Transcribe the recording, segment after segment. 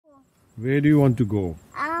Where do you want to go?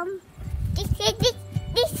 This, that is,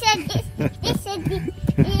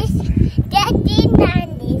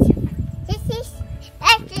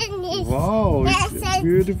 Wow, it's a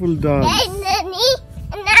beautiful dance.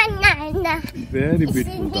 Very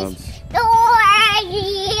beautiful dance.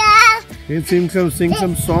 Can you sing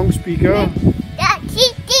some songs, Pika?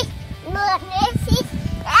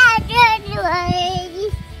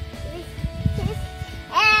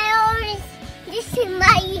 This is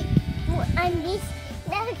my and this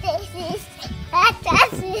is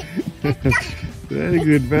Very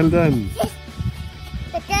good, well done.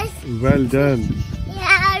 Well done.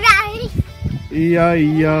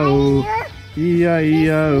 E-I-E-I-O.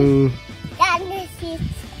 E-I-E-I-O.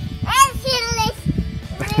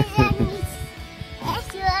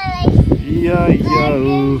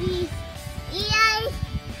 E-I-E-I-O.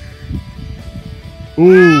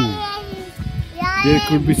 Ooh, there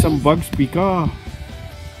could be some bugs, Pika.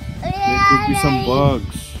 There could be some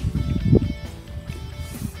bugs.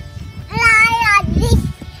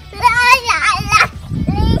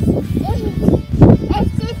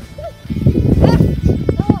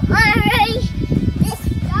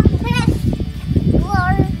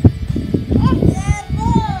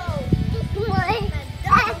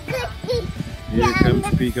 Here comes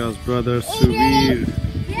Pika's brother, Suvi.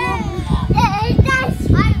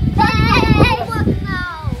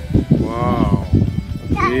 Wow,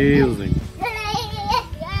 amazing.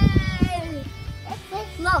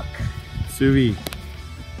 Look. Suvi.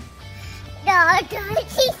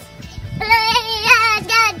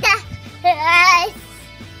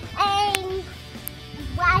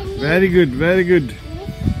 Very good, very good.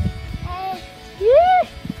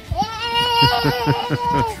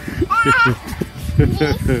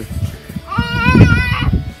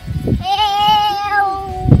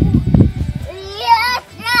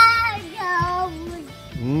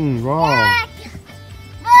 Wow.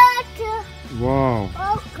 Wow.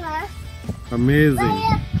 Amazing.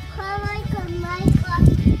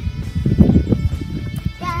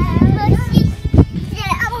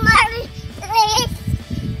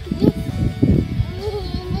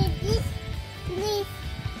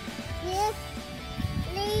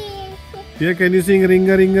 Here, can you sing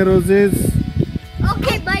Ringa Ringa Roses?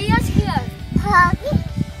 Okay, Bhaya's here.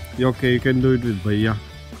 Okay, you can do it with Bhaiya.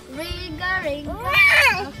 Ringa Ringa.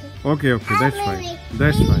 Okay, that's fine.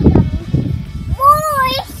 That's fine.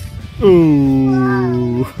 Boys.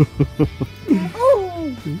 Ooh.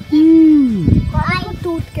 I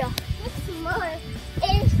toot kya? This more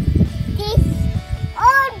is this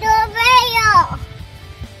all the way.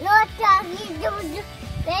 Not talking to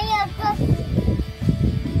the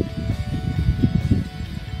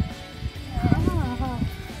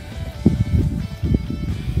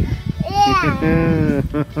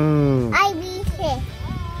I be here.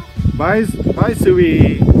 Bye, bye,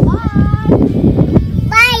 Suvi.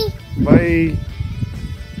 Bye. Bye.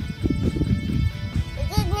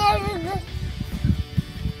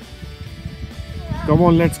 Come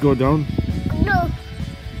on, let's go down. No.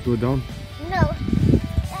 Go down. No.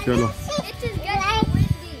 Chalo. It is getting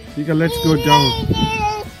windy. Pika, let's go down.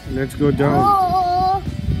 Let's go down. Oh.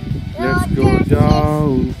 Let's go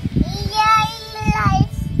down.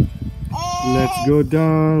 Let's go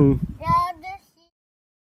down.